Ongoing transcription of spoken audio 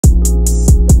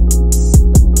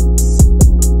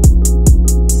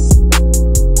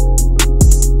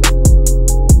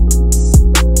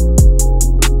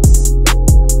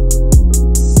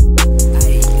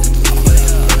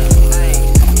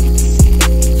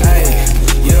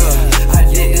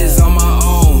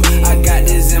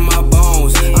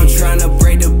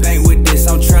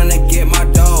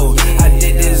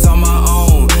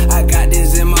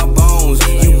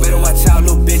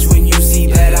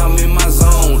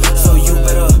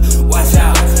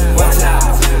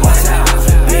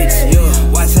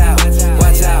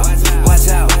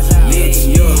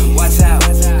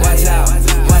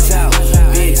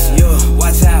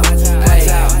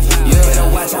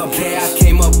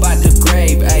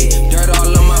ayy, dirt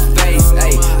all on my face,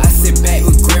 ayy. I sit back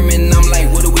with grim and I'm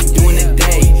like, what are we doing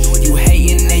today? You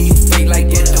hating and you fake like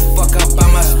get the fuck up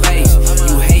out my space.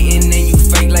 You hating and you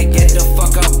fake like get the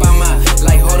fuck up out my,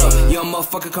 like hold up, young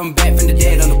motherfucker come back from the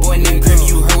dead. On the boy named Grim,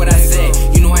 you heard what I said.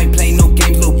 You know I ain't playing no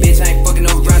games, little bitch. I ain't fucking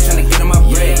around trying to get on my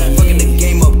bread. Fucking the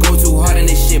game up, go too hard on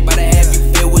this shit, but I have you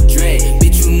filled with dread.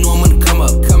 Bitch, you know I'm gonna come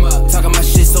up, talking my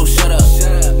shit, so shut up.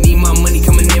 Need my money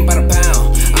coming in by the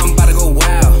pound. I'm about to go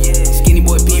wild. Skinny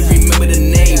boy P, remember the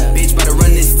name. Bitch, about to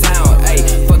run this town.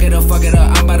 Ayy, fuck it up,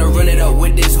 I'm about to run it up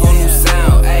with this whole new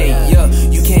sound. Ayy, yeah,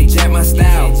 you can't jack my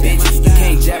style, bitch. You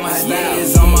can't jack my style.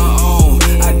 It's on my own.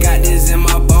 I got this in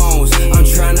my bones. I'm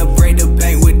trying to break the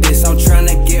bank with this. I'm trying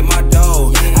to get my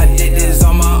dough. I did this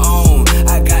on my own.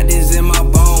 I got this in my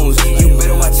bones. You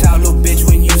better watch out, little bitch,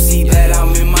 when you see that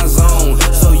I'm in my zone.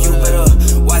 So you better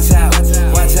watch out,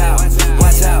 watch out,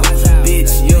 watch out,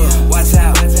 bitch, yeah. Watch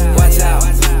out, watch out,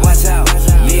 watch out,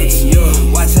 bitch,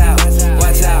 yeah. Watch out,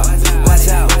 watch out, watch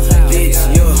out, bitch,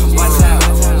 yeah. Watch out,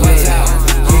 watch out,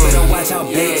 you better watch out,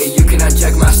 bitch. Yeah, you cannot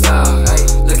check my style.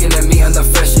 Looking at me, I'm the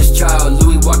freshest child.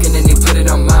 Louis walking and they put it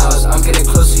on miles. I'm getting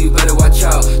closer, you better watch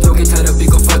out. Don't get tied up, you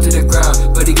gon' fall to the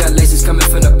ground. But he got laces coming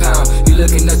from the pound. You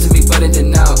looking up to me, but in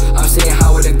denial. I'm saying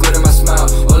how with a grin on my smile.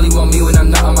 Only want me when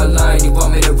I'm not on my line. You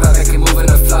want me to rap, I can move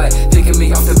and I fly. Picking me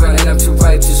off the ground and I'm too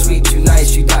ripe, too sweet, too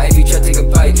nice. You die if you try to take a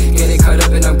bite. Getting caught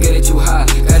up and I'm getting too high.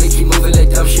 Gotta keep moving, let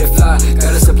dumb shit fly.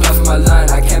 Gotta supply for my line.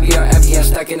 I can't be on empty, I'm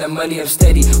stacking the money, I'm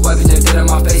steady. Wiping the dirt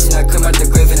on my face and I cut my